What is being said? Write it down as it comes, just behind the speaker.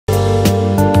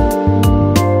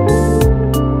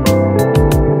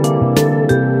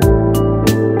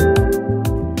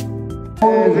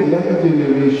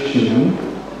jurisdiction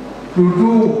to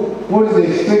do what is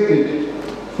expected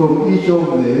from each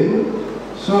of them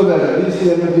so that this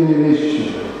young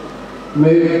generation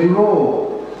may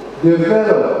grow,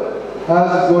 develop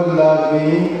as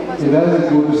God-loving and as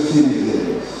good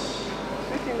citizens.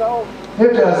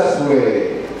 Let us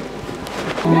pray.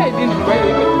 Yeah, I didn't pray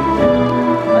even.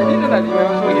 I didn't know that you were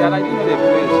also here, and I didn't know the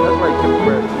place. That's why I kept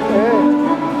praying. Yeah.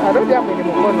 I don't have any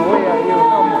Mukono. Where are you? No,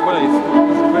 Mukono is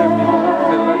very big.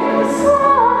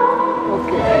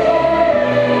 Okay.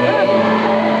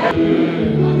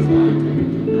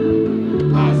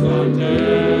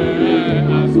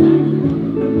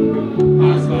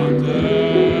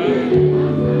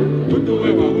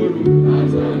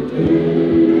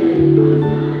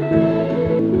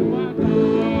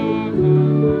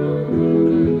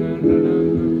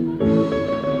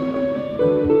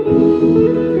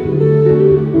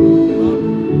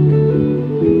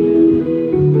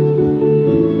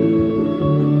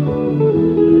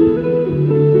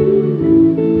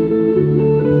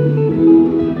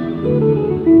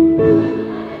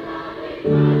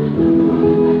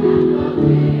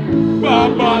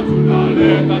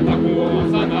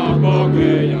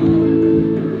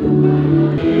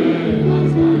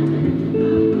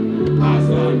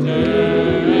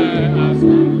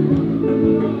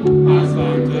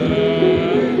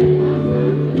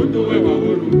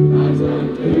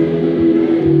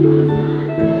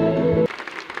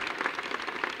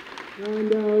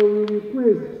 And I will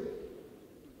request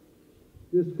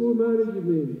the school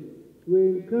management to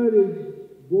encourage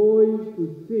boys to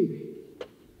sing.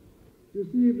 You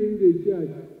see, in the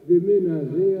church, the men are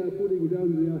there putting down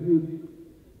their heads.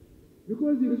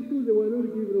 Because in school they were not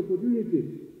given opportunity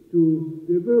to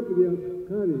develop their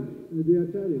courage and their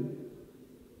talent.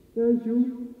 Thank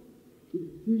you,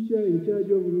 teacher in charge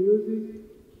of music.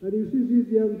 And you see these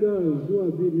young girls who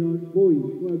have been, young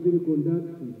boys who have been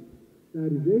conducting.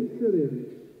 That is excellent.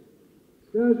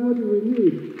 That's what we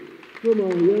need from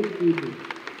our young people.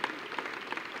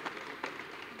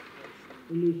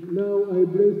 And now I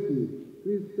bless you.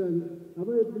 Please stand. Have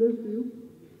I blessed you?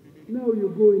 Now you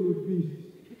go in peace.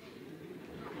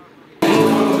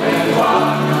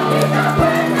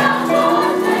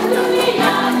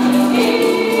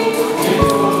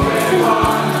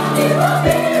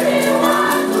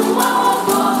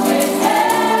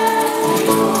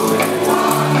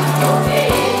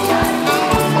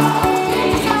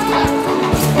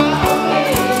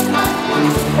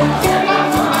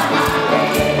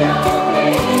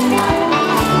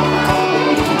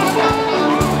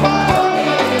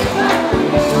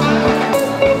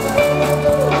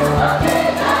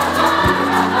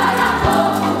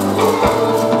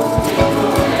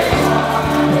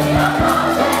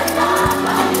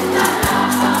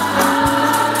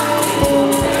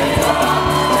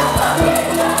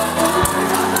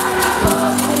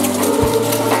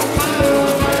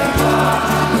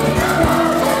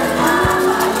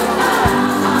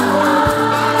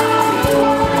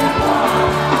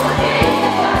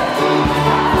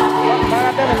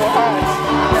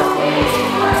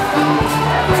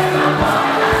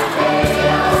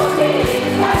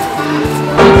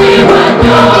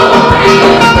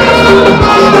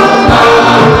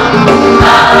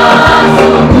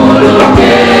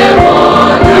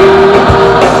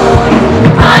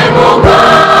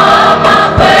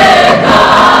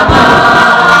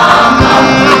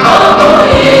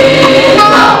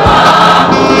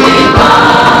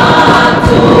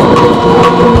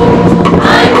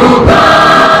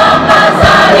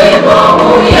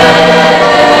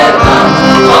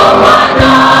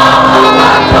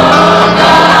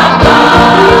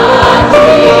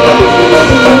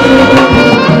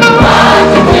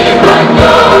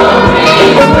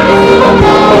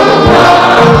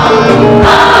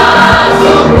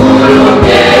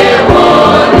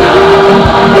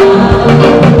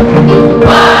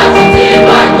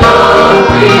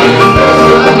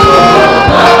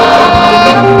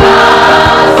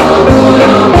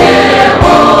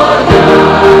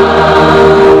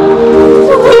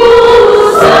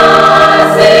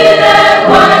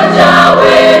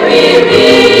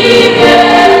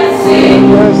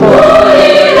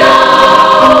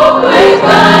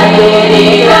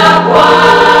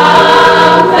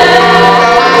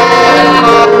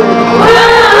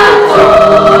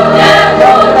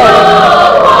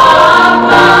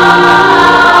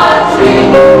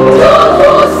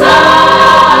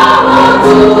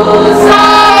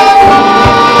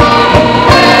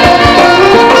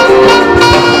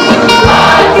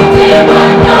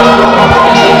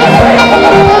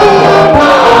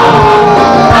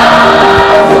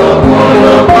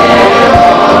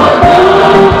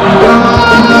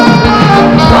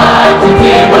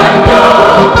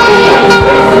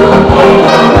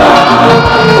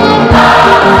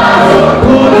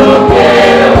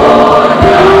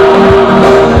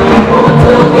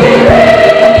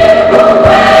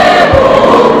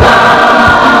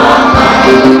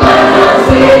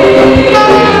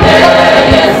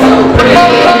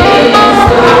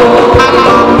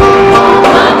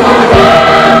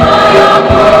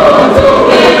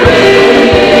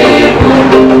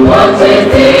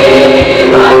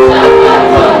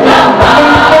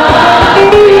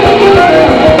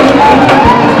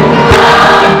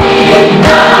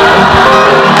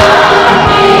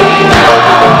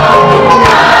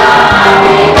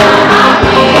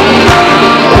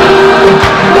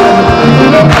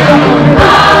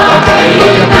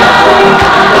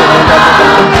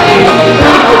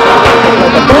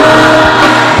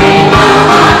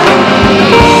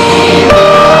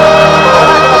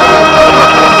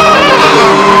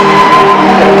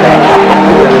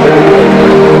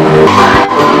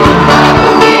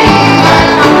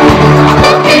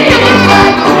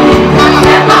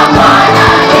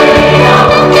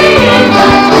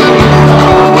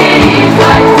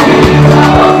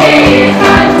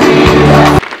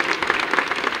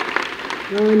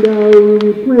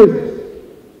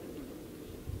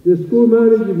 school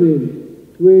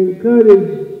management to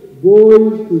encourage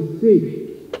boys to sing.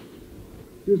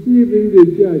 You see, in the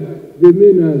church, the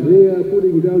men are there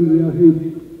putting down their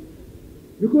heads.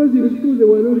 Because in school they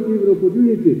were not given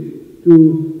opportunity to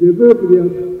develop their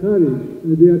courage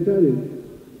and their talent.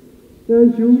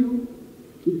 Thank you,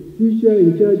 teacher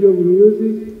in charge of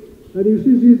music. And you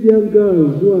see these young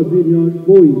girls who have been,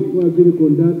 boys who have been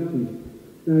conducting.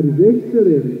 That is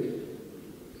excellent.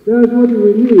 That's what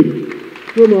we need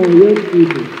from our young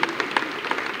people.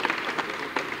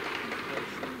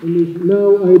 And now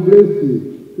I bless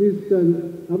you. Please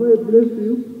stand. Have I blessed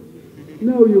you?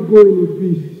 Now you go in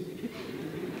peace.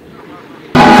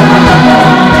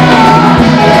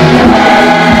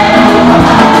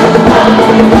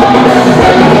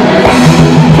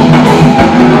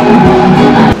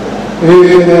 In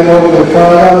the name of the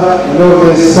Father, and of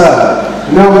the Son,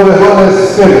 and of the Holy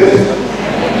Spirit.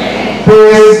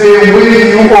 Praise be with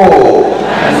you all.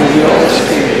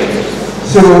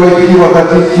 Siroweki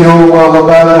wakati wa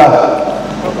Buganda.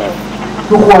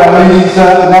 Tukwaniriza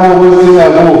n'abakozi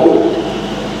abo.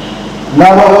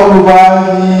 N'abakulu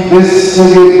bangi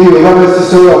b'essegedde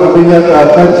babazisobola kumenya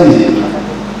kaakati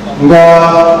nga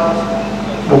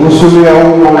omusomi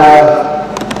yawummula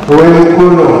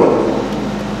ow'Emikono.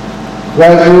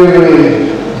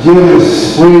 Graduate James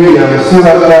William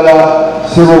Ssekamanya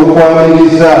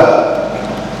Ssekamanya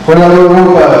Honorable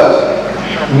Robert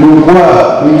Lugwa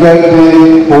Lugazi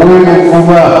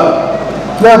ow'Enfuba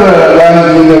n'abalala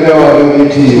bangi nga waliwo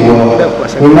ekitiibwa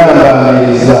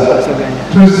enambaamiriza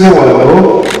tuzze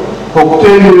wano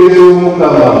okutendereza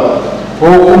Omukama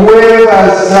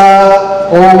okumwebaza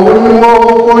omulimu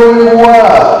ogukolebwa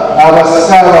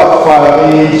abasaabaffe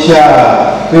ab'enkya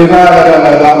be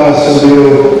baalagana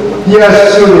b'amasomero. Dear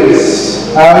students,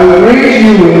 I will greet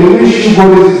you and wish you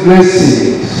God's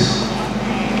blessings.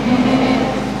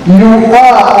 You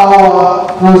are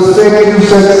our prospective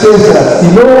successors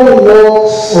in all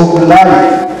walks of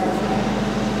life.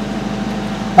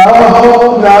 Our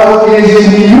hope now is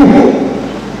in you.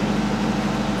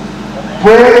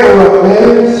 Pray for your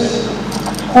parents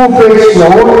who face the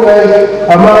whole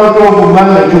amount of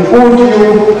money to put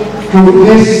you to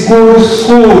this good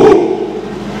school,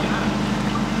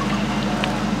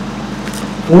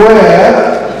 where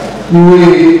you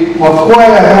will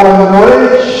acquire more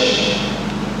knowledge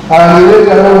and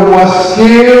later on more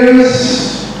skills,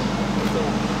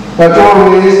 but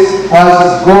always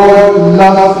as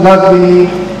God-loving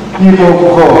people of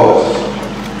God.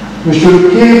 We should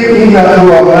keep in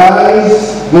our minds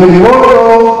the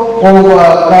motto of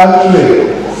our country,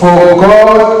 for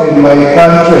God and my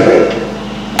country.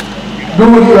 Do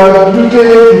your duty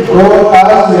to God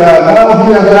as we are now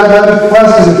here gathered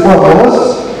first and foremost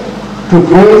to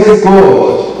praise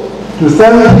God, to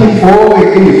thank Him for all the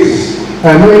gifts,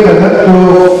 and make an act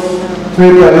of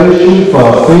preparation for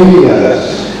failures.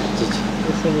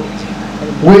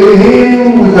 With Him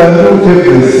we can do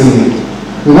everything.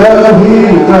 Without Him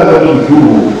we cannot do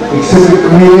except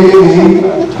creating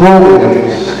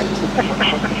problems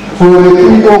for the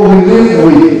people we live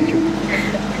with.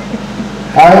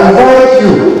 I invite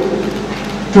you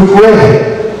to pray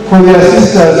for the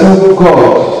assistance of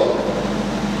God,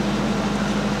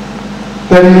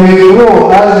 that you may grow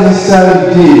as His Son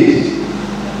did,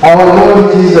 our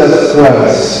Lord Jesus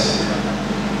Christ,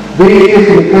 being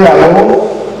taken care of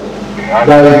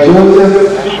by Joseph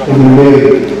and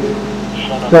Mary,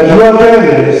 that your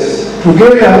parents,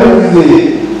 together with the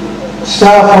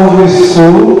staff of this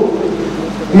school,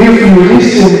 if you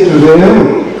listen to them,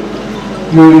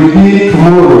 you will be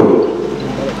tomorrow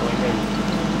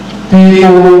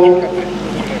people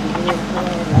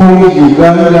whom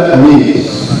Uganda needs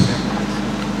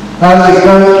as a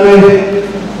country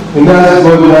and as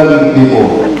God-loving people.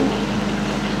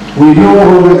 We know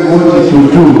always what to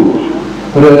do,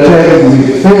 but at times we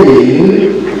fail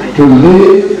to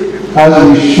live as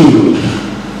we should.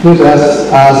 Let us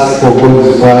ask for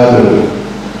God's pardon.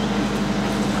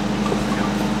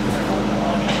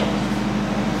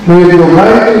 May the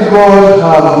Almighty God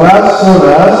have mercy on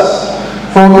us,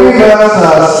 forgive us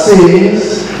our sins,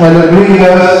 and bring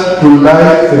us to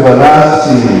life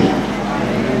everlasting.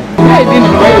 I didn't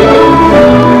know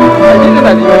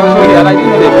that you were also here, and I didn't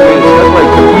know the place. That's why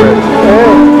I kept quiet.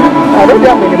 I don't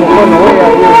have any Mukono. Where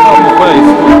are you?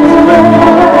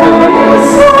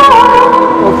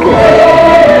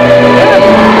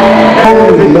 All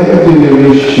the young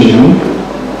generation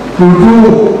to do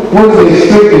what they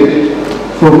expected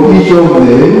from each of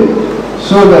them,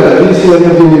 so that this young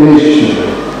generation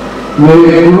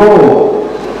may grow,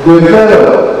 develop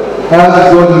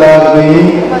as God-loving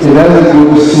and as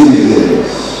good citizens.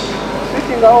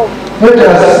 Let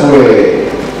us pray.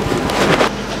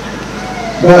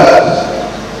 but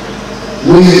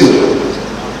wisdom.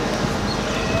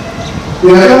 We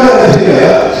are gathered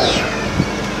here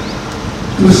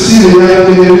to see the young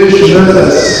generation,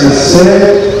 as I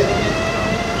said,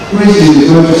 which is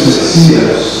going to succeed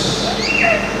us.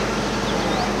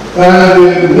 And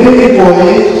the main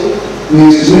point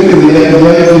is to make the young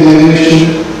generation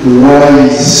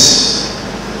wise.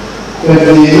 That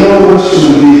they know what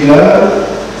should be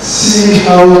done, see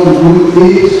how to do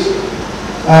it,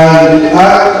 and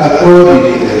act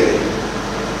accordingly.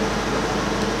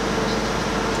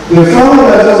 The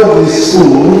founders of the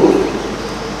school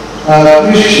are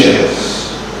Christians.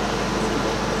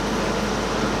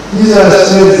 Jesus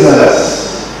says that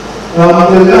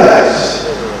I'm the light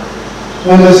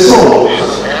and the salt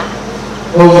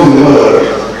of the world.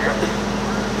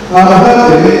 I'm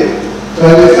happy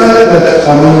by the fact that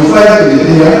I'm invited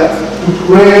here to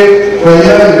pray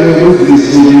primarily with this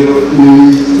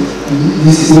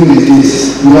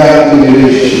young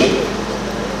generation.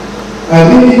 An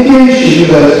indication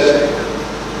that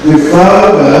the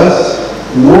founders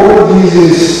want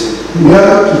these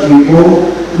young people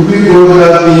to be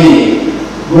God-loving,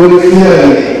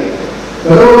 God-fearing,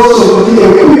 but also to be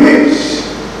equipped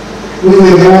with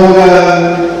the modern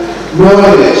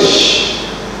knowledge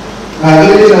and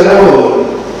later on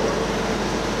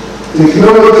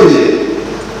technology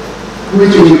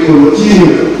which will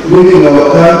continue making our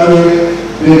country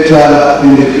better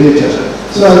in the future.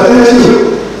 So I thank you.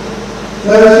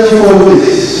 Thank you for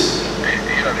this.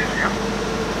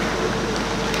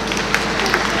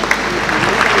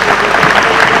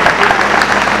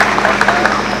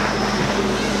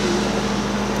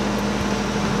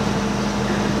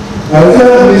 I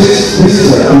tell this Mrs.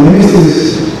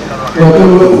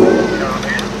 Mukono,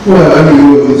 who I really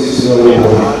know this is not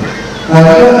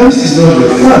this is not the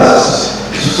first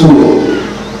school.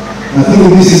 I think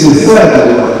this is the third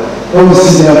one,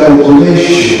 obviously their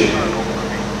population.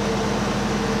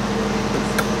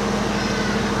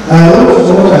 And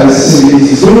what I say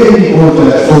is very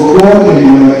important for God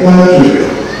in my country,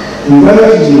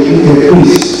 inviting a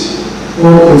priest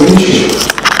or a bishop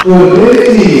or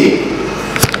any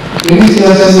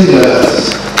religious leaders.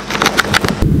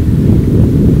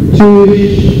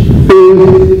 Jewish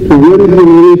faith to one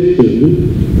generation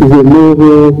is a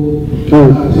noble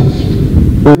act.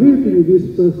 By helping this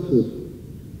person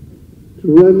to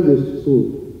run the school,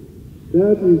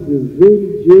 that is a very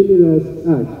generous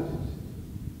act.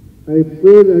 I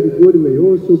pray that God may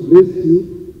also bless you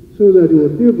so that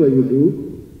whatever you do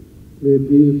may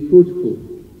be fruitful.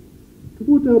 To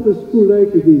put up a school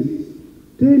like this,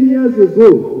 10 years ago,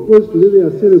 because today they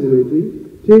are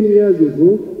celebrating, 10 years ago,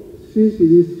 since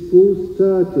this school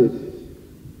started,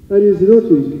 and it's not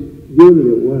the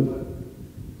only one.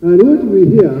 And what we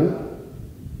hear,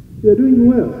 they are doing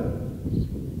well.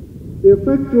 The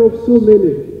fact of so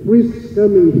many priests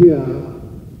coming here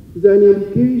is an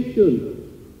indication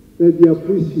that they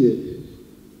appreciate.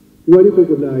 You are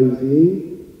recognizing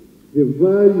the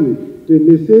value, the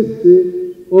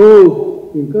necessity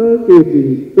of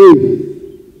inculcating faith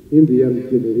in the young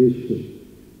generation,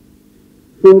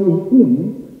 from whom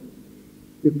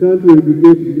the country will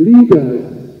get leaders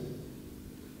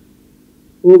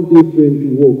of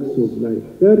different walks of life.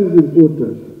 That is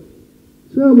important.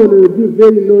 Someone will be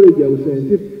very knowledgeable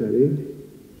scientifically,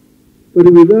 but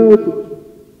without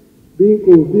being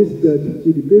convinced that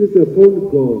it depends upon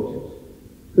God,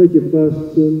 such a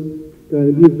person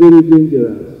can be very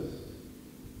dangerous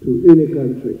to any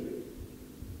country.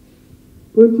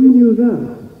 Continue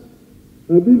that.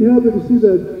 I've been happy to see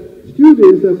that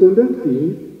students are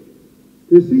conducting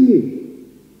the singing.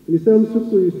 In some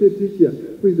school you say, teacher,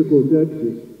 who is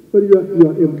conducting? But you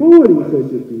are empowering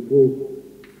such people.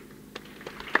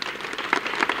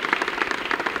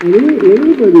 And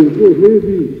wherever they go,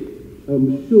 maybe, I'm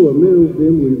sure many of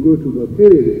them will go to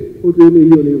Makerere or to any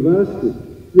university.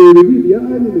 They will be the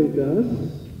animators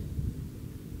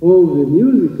of the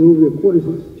music, of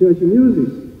the church music.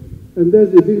 And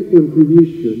that's a big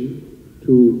contribution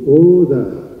to all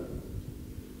that.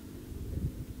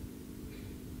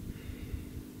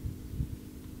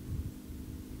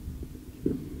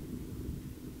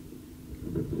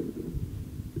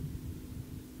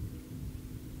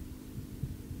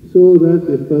 So that's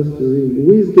the first ring,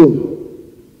 wisdom.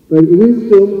 But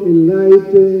wisdom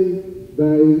enlightened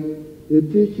by the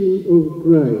teaching of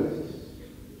Christ.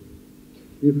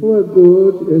 Before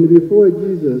God and before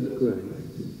Jesus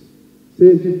Christ,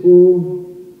 St. Paul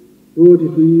wrote to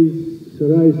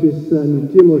his son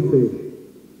Timothy.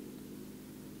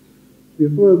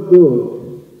 Before God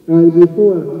and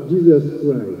before Jesus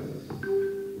Christ,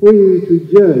 who is to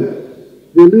judge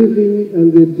the living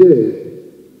and the dead,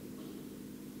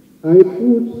 I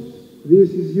put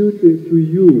this duty to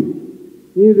you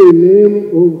in the name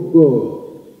of God.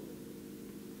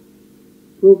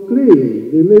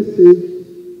 Proclaim the message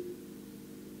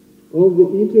of the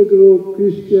integral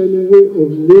Christian way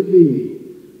of living.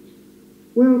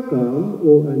 Welcome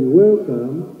or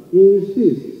unwelcome,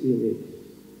 insist in it.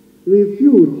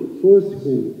 Refute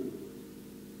falsehood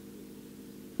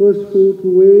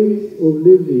ways of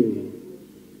living.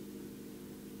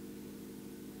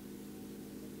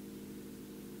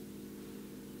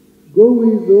 Go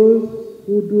with those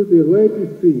who do the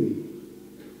right thing.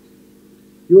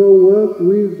 Your work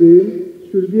with them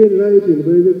should be enlightened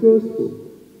by the gospel.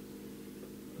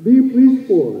 Be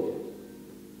principled.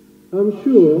 I'm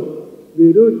sure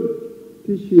they don't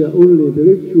teach here only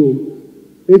intellectual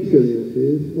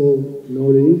excellences of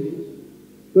knowledge,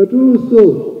 but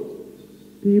also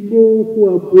people who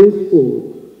are principled.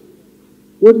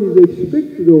 What is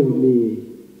expected of me?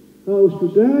 How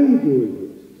should I do it?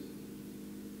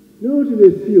 Not in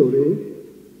the theory,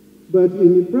 but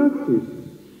in practice.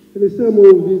 And some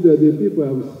of these are the people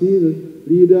I've seen,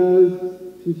 leaders,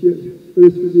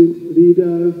 president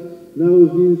leaders, now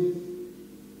these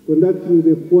conducting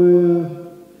the choir.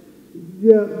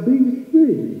 They are being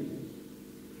trained.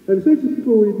 And such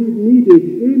people will be needed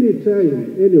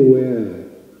anytime, anywhere.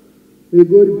 May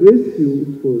God bless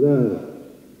you for that.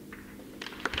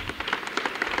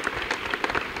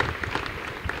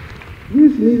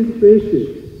 This needs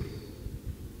patience.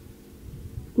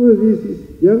 Because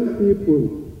these young people,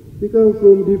 they come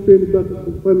from different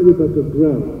family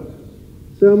backgrounds.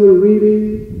 Some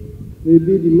really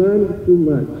maybe demand too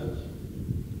much.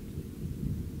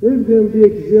 Let them be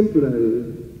exemplary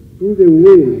in the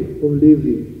way of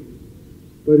living,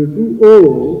 but do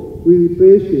all with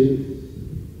patience,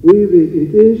 with the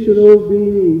intention of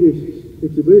being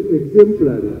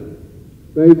exemplary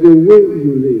by the way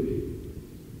you live.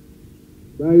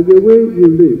 By the way you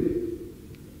live.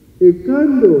 A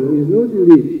candle is not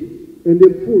lit and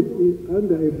put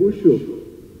under a bushel,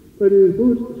 but it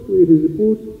is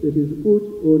put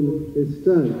on a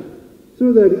stand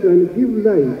so that it can give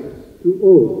light to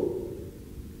all.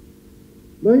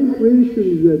 My impression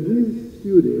is that these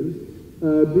students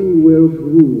are being well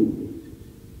groomed.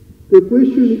 The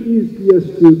question is, dear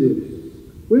students,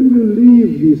 when you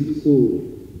leave this school,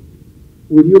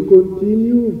 will you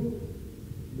continue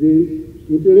the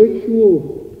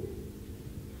intellectual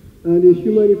and the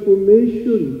human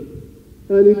information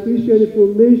and the Christian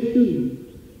information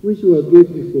which you are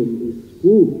getting from this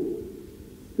school?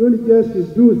 Don't just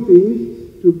do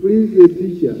things to please the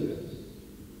teachers,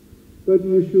 but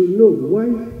you should know, why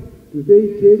do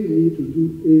they tell me to do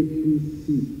ABC?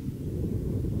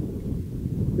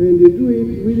 And they do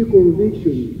it with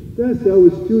conviction. That's how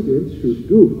students should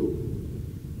do.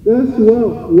 That's how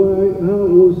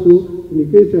also,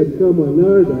 in case I become an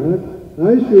elder,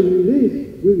 I should relate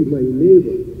with my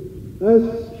neighbor. I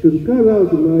should carry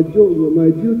out my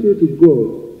duty to God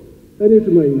and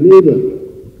to my neighbor.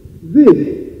 Then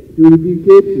you will be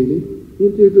getting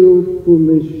integral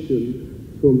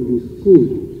formation from the school.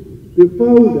 The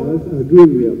founders are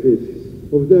doing their best.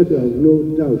 Of that I have no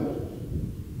doubt.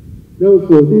 Now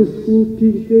for this school,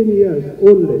 10 years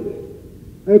only,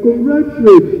 I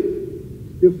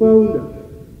congratulate the founder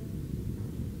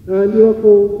and your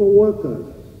co-workers.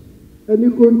 And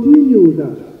you continue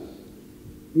that.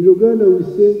 In Uganda we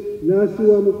say, nasi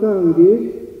wa mukange,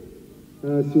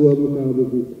 nasi wa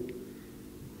mukambuku.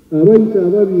 Abayita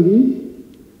ababiri,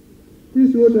 this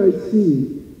is what I see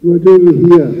you are doing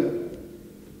here.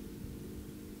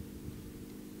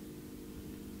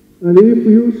 And if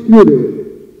you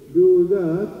students do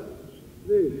that,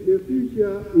 then the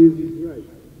future is bright.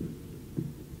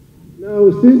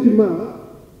 Now, St. Mark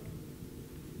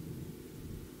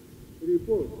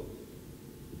report.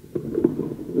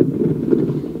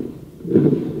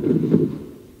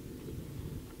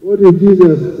 What did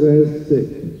Jesus Christ say?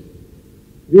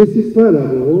 This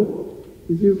parable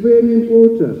is very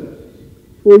important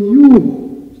for you,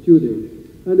 students,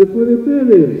 and for the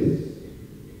parents.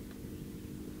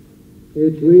 A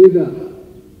trader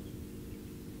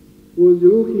was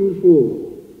looking for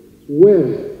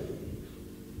wealth.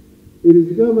 He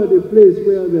discovered a place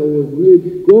where there was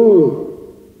maybe gold.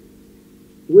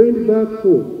 Went back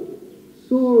home,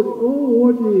 sold all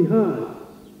what he had,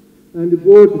 and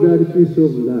bought that piece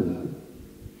of land.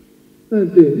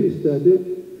 And then he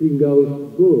started bringing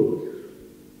out gold.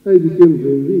 And became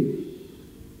very rich.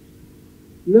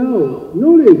 Now,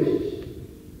 knowledge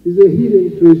is a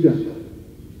hidden treasure.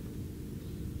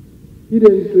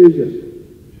 Hidden treasure.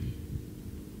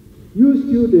 You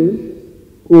students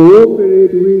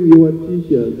cooperate with your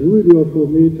teachers, with your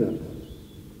formators.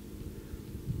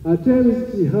 At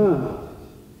times it's hard,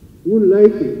 wouldn't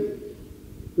like it,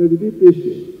 but be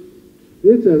patient.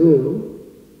 Later on,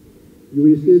 you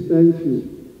will say thank you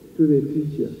to the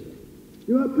teacher.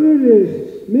 Your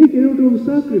parents make a lot of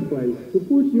sacrifice to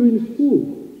put you in school.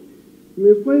 You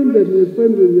may find that in a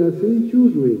family there are 3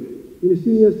 children in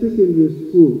senior secondary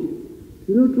school. It's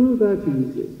not all that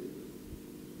easy.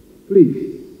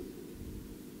 Please,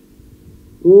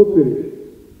 cooperate,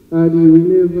 and you will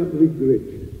never regret.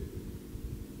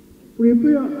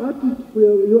 Prepare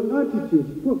your attitude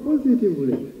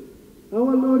positively.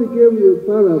 Our Lord gave you a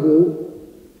parable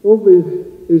of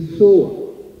a sower.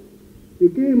 He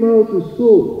came out to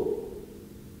sow.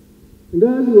 And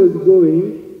as he was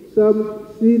going, some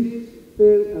seeds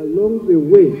fell along the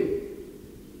way.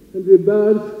 And the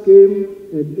birds came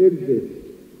and ate them.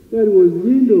 That was the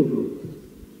end of it.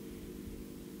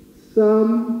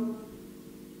 Some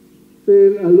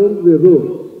fell along the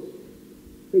road.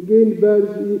 Again,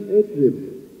 birds ate them.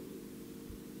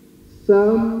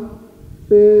 Some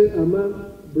fell among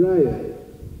briars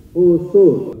or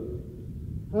thorns.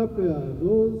 Happy are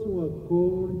those who are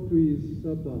called to his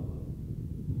supper.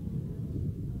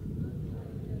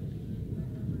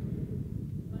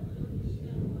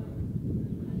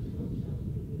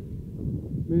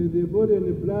 May the body and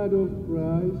the blood of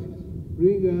Christ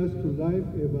bring us to life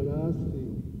everlasting.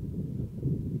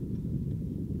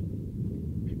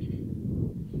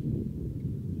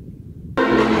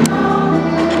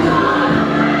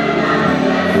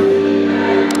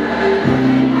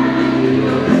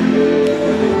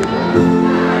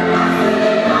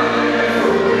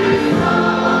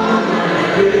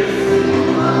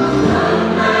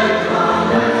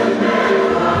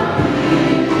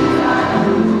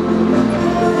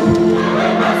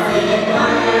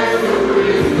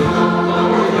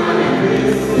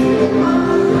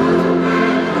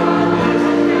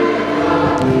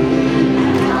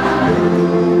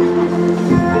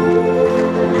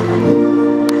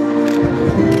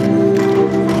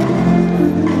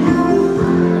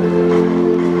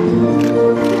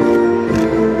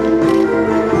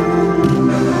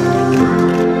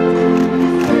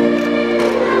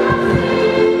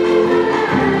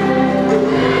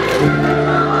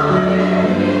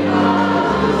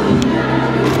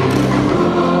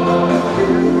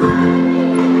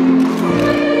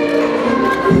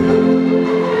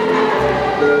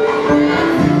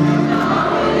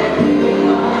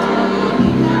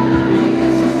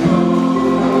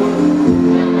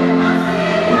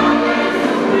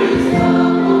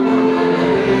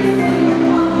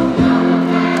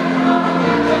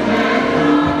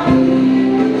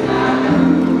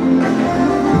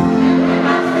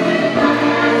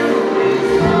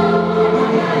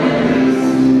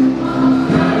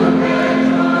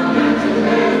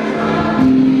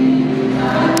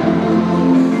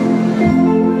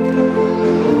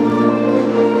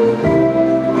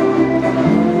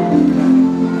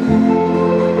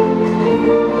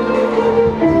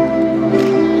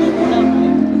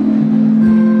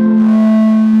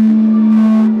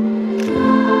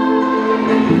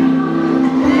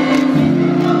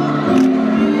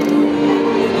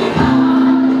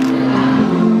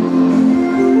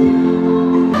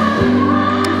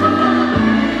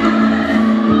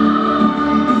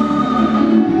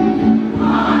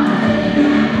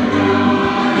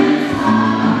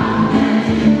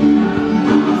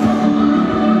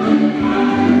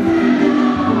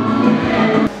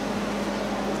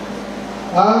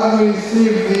 As we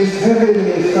receive this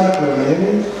heavenly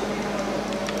sacrament,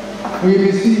 we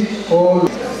beseech all. May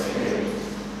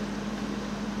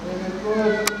the God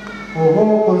of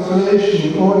all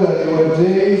consolation order your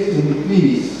days in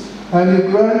peace,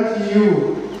 and grant you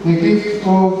the gift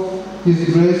of his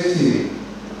blessing.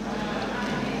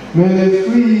 May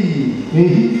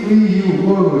he free you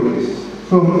always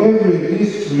from every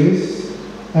distress,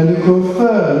 and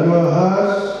confirm your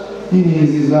hearts in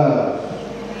his love.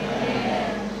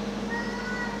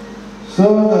 So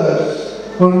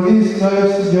that on this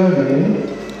life's journey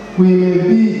we may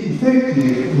be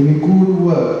effective in good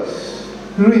works,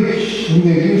 rich in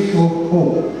the gift of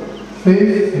hope,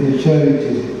 faith and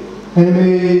charity, and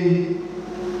may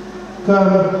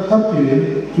come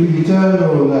happily to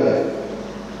eternal life.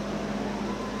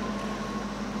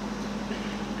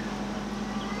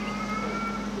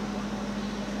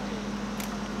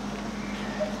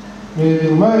 May the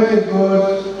Almighty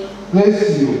God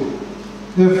bless you,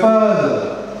 the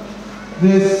Father,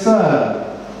 the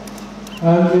Son,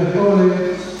 and the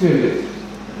Holy Spirit.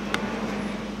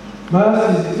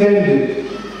 Mass is ended,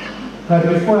 but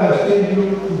before I send you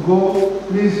to go,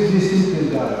 please be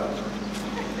seated down.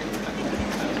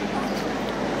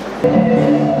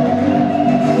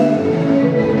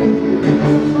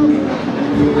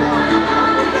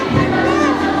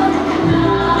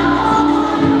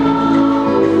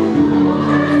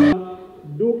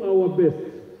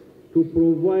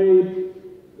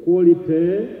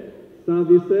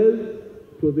 services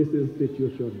to this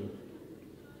institution.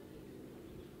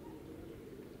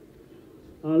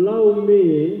 Allow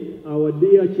me, our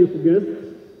dear chief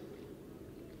guest,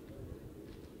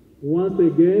 once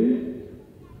again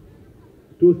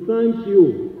to thank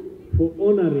you for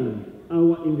honoring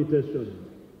our invitation.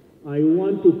 I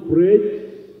want to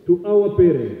pledge to our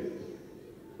parents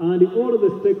and all the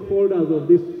stakeholders of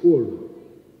this school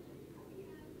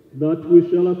that we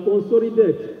shall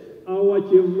consolidate our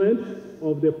achievements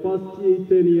of the past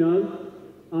 10 years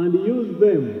and use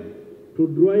them to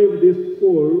drive this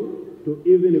school to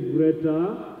even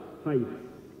greater heights.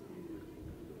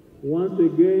 Once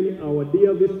again, our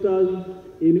dear visitors,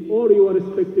 in all your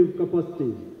respective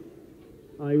capacities,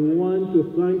 I want to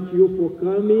thank you for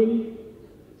coming.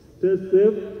 Stay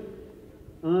safe,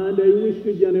 and I wish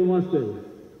you journey well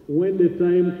when the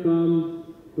time comes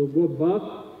to go back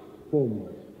home.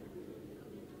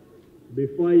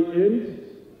 Before I end,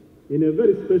 in a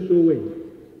very special way,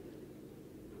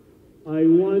 I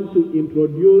want to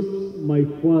introduce my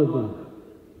father,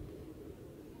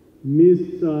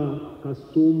 Mr.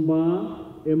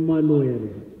 Kasumba Emmanuel.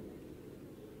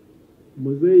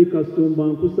 Muzei Kasumba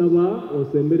nkusaba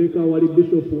osembereka wali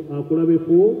bishop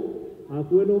akulabeko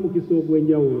akuwe n'omukisa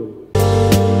ogw'enjawulo.